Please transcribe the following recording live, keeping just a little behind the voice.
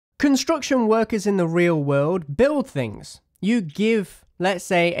Construction workers in the real world build things. You give, let's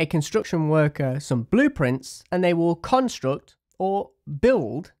say, a construction worker some blueprints and they will construct or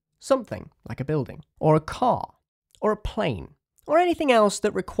build something like a building or a car or a plane or anything else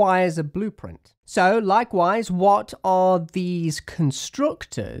that requires a blueprint. So likewise, what are these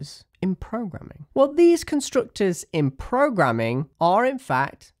constructors in programming? Well, these constructors in programming are in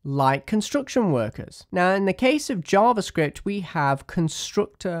fact like construction workers. Now, in the case of JavaScript, we have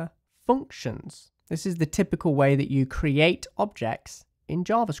constructor functions. This is the typical way that you create objects in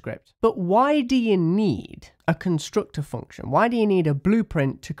JavaScript. But why do you need a constructor function? Why do you need a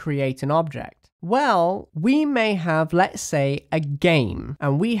blueprint to create an object? Well, we may have, let's say, a game,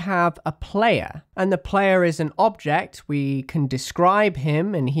 and we have a player, and the player is an object. We can describe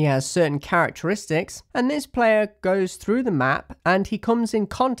him, and he has certain characteristics, and this player goes through the map, and he comes in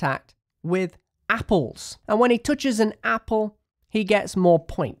contact with apples. And when he touches an apple, he gets more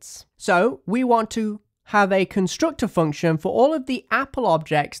points. So we want to have a constructor function for all of the Apple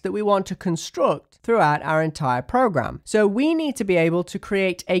objects that we want to construct throughout our entire program. So we need to be able to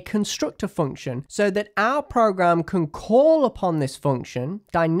create a constructor function so that our program can call upon this function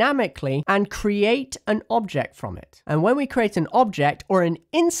dynamically and create an object from it. And when we create an object or an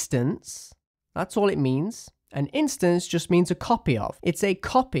instance, that's all it means. An instance just means a copy of. It's a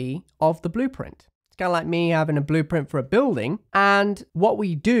copy of the blueprint. Kind of like me having a blueprint for a building, and what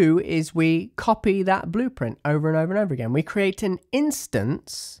we do is we copy that blueprint over and over and over again. We create an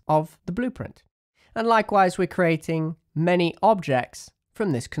instance of the blueprint. And likewise, we're creating many objects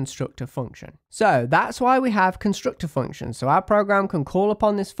from this constructor function. So that's why we have constructor functions. So our program can call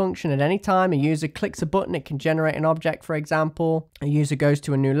upon this function at any time. A user clicks a button, it can generate an object, for example. A user goes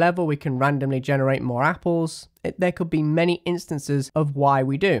to a new level, we can randomly generate more apples. There could be many instances of why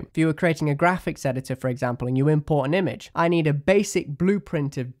we do. If you were creating a graphics editor, for example, and you import an image, I need a basic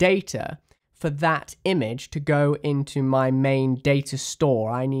blueprint of data for that image to go into my main data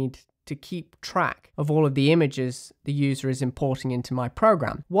store. I need to keep track of all of the images the user is importing into my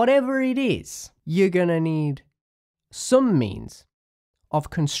program. Whatever it is, you're gonna need some means of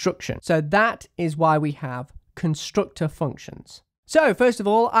construction. So that is why we have constructor functions. So first of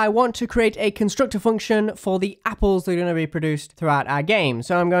all, I want to create a constructor function for the apples that are going to be produced throughout our game.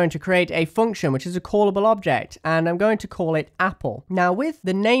 So I'm going to create a function, which is a callable object, and I'm going to call it apple. Now with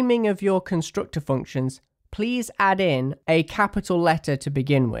the naming of your constructor functions, please add in a capital letter to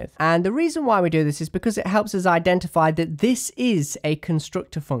begin with. And the reason why we do this is because it helps us identify that this is a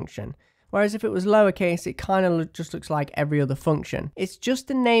constructor function. Whereas if it was lowercase, it kind of just looks like every other function. It's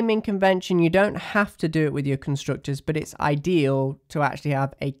just a naming convention. You don't have to do it with your constructors, but it's ideal to actually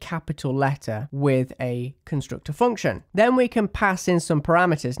have a capital letter with a constructor function. Then we can pass in some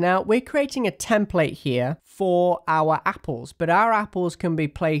parameters. Now we're creating a template here for our apples, but our apples can be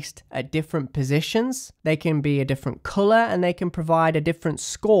placed at different positions. They can be a different color, and they can provide a different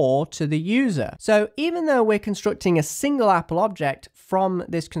score to the user. So even though we're constructing a single apple object from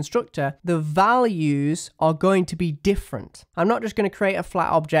this constructor, the values are going to be different. I'm not just going to create a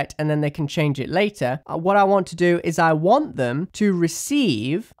flat object and then they can change it later. What I want to do is I want them to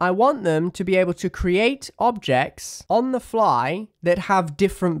be able to create objects on the fly that have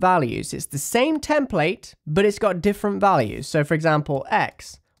different values. It's the same template, but it's got different values. So for example,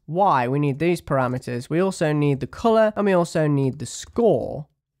 X, Y, we need these parameters. We also need the color, and we also need the score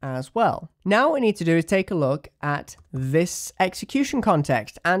as well. Now what we need to do is take a look at this execution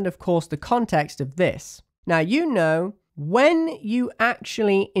context and of course the context of this. Now you know when you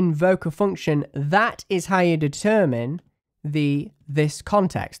actually invoke a function, that is how you determine this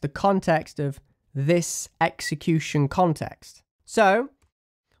context, the context of this execution context. So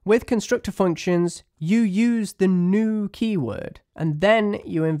with constructor functions, you use the new keyword and then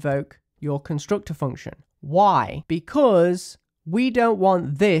you invoke your constructor function. Why? Because we don't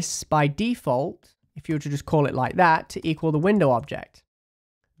want this by default, if you were to just call it like that, to equal the window object.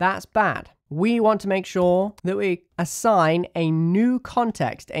 That's bad. We want to make sure that we assign a new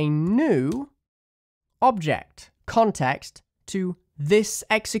context, a new object context to this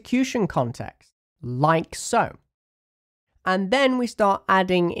execution context, like so. And then we start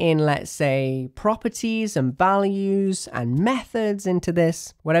adding in, let's say, properties and values and methods into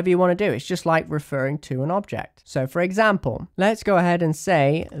this, whatever you want to do. It's just like referring to an object. So for example, let's go ahead and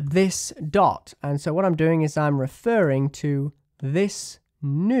say this dot. And so what I'm doing is I'm referring to this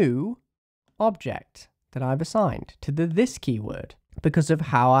new object that I've assigned to the this keyword because of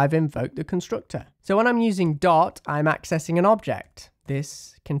how I've invoked the constructor. So when I'm using dot, I'm accessing an object.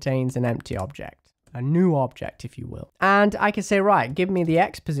 This contains an empty object. A new object, if you will. And I can say, right, give me the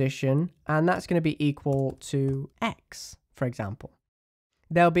X position, and that's going to be equal to X, for example.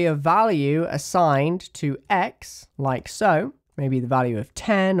 there'll be a value assigned to X, like so, maybe the value of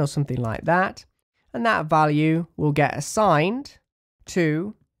 10 or something like that. And that value will get assigned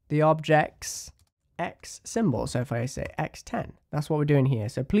to the object's X symbol. So if I say X10, that's what we're doing here.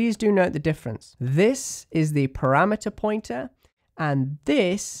 So please do note the difference. This is the parameter pointer, and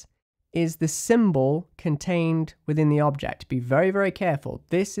this is the symbol contained within the object. Be very, very careful.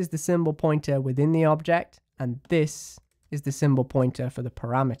 This is the symbol pointer within the object, and this is the symbol pointer for the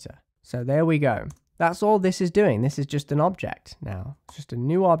parameter. So there we go. That's all this is doing. This is just an object now. It's just a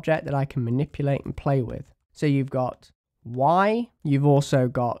new object that I can manipulate and play with. So you've got Y, you've also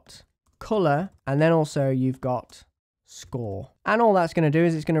got color, and then also you've got score. And all that's going to do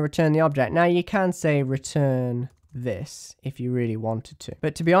is it's going to return the object. Now you can say return this if you really wanted to.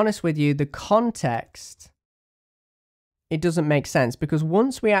 But to be honest with you, the context, it doesn't make sense, because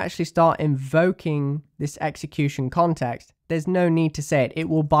once we actually start invoking this execution context, there's no need to say it. It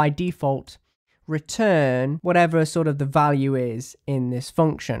will by default return whatever sort of the value is in this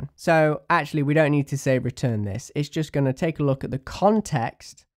function. So actually we don't need to say return this. It's just going to take a look at the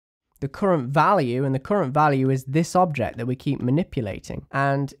context, the current value, and the current value is this object that we keep manipulating.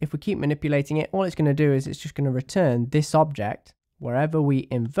 And if we keep manipulating it, all it's going to do is it's just going to return this object wherever we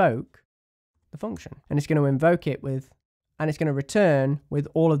invoke the function. And it's going to invoke it with, and it's going to return with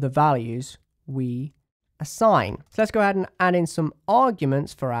all of the values we assign. So let's go ahead and add in some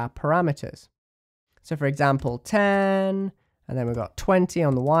arguments for our parameters. So for example, 10, and then we've got 20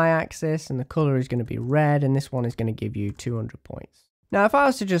 on the y-axis, and the color is going to be red, and this one is going to give you 200 points. Now, if I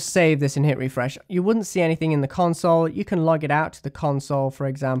was to just save this and hit refresh, you wouldn't see anything in the console. You can log it out to the console, for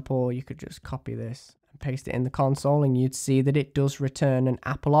example. You could just copy this and paste it in the console, and you'd see that it does return an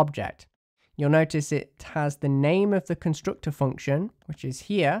Apple object. You'll notice it has the name of the constructor function, which is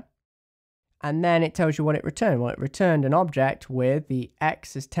here, and then it tells you what it returned. Well, it returned an object with the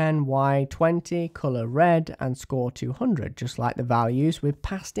X is 10, Y 20, color red, and score 200, just like the values we've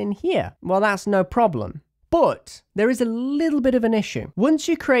passed in here. Well, that's no problem. But there is a little bit of an issue. Once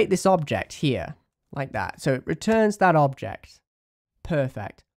you create this object here, like that, so it returns that object,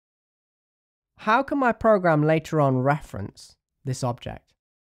 perfect. How can my program later on reference this object?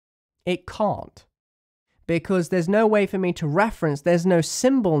 It can't, because there's no way for me to reference, there's no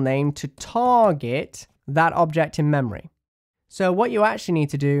symbol name to target that object in memory. So what you actually need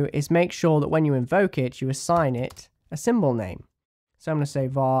to do is make sure that when you invoke it, you assign it a symbol name. So I'm going to say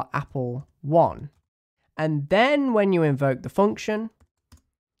var apple1. And then when you invoke the function,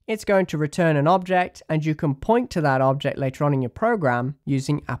 it's going to return an object, and you can point to that object later on in your program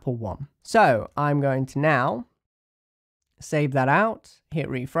using apple1. So I'm going to now save that out, hit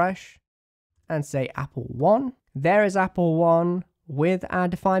refresh, and say apple1. There is apple1 with our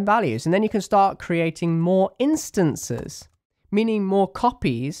defined values. And then you can start creating more instances, meaning more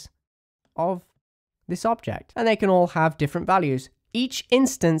copies of this object. And they can all have different values. Each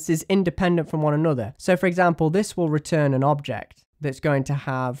instance is independent from one another. So for example, this will return an object that's going to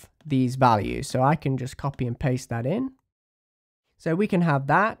have these values. So I can just copy and paste that in. So we can have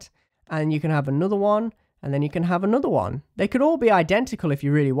that, and you can have another one, and then you can have another one. They could all be identical if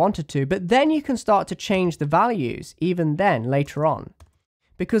you really wanted to, but then you can start to change the values even then later on,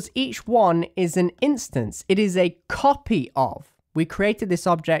 because each one is an instance. It is a copy of. We created this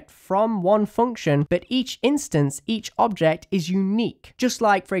object from one function, but each instance, each object is unique. Just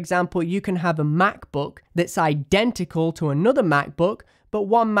like, for example, you can have a MacBook that's identical to another MacBook, but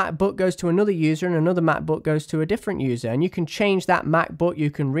one MacBook goes to another user and another MacBook goes to a different user. And you can change that MacBook, you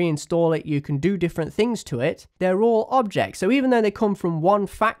can reinstall it, you can do different things to it. They're all objects. So even though they come from one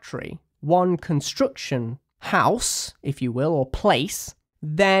factory, one construction house, if you will, or place,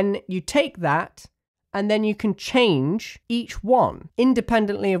 then you take that and then you can change each one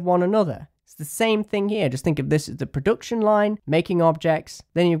independently of one another. It's the same thing here. Just think of this as the production line, making objects,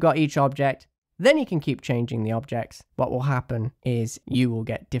 then you've got each object, then you can keep changing the objects. What will happen is you will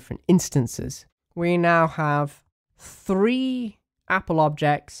get different instances. We now have 3 Apple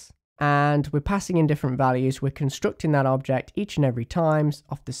objects, and we're passing in different values. We're constructing that object each and every time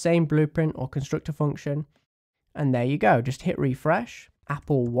off the same blueprint or constructor function. And there you go. Just hit refresh.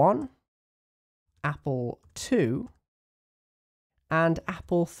 Apple1. Apple2, and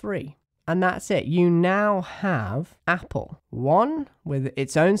Apple3. And that's it. You now have Apple1 with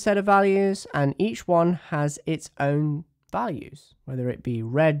its own set of values, and each one has its own values, whether it be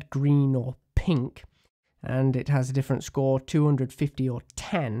red, green, or pink. And it has a different score, 250 or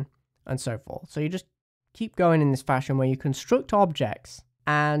 10, and so forth. So you just keep going in this fashion where you construct objects,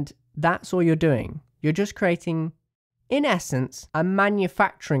 and that's all you're doing. You're just creating, in essence, a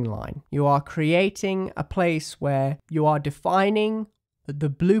manufacturing line. You are creating a place where you are defining the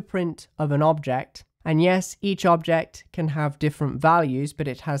blueprint of an object. And yes, each object can have different values, but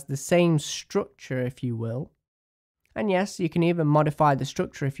it has the same structure, if you will. And yes, you can even modify the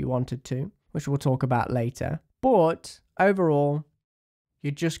structure if you wanted to, which we'll talk about later. But overall,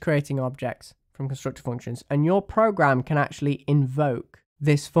 you're just creating objects from constructor functions, and your program can actually invoke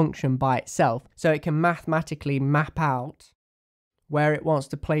this function by itself. So it can mathematically map out where it wants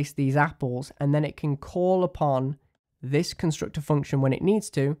to place these apples, and then it can call upon this constructor function when it needs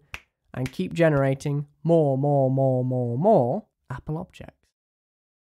to and keep generating more apple objects.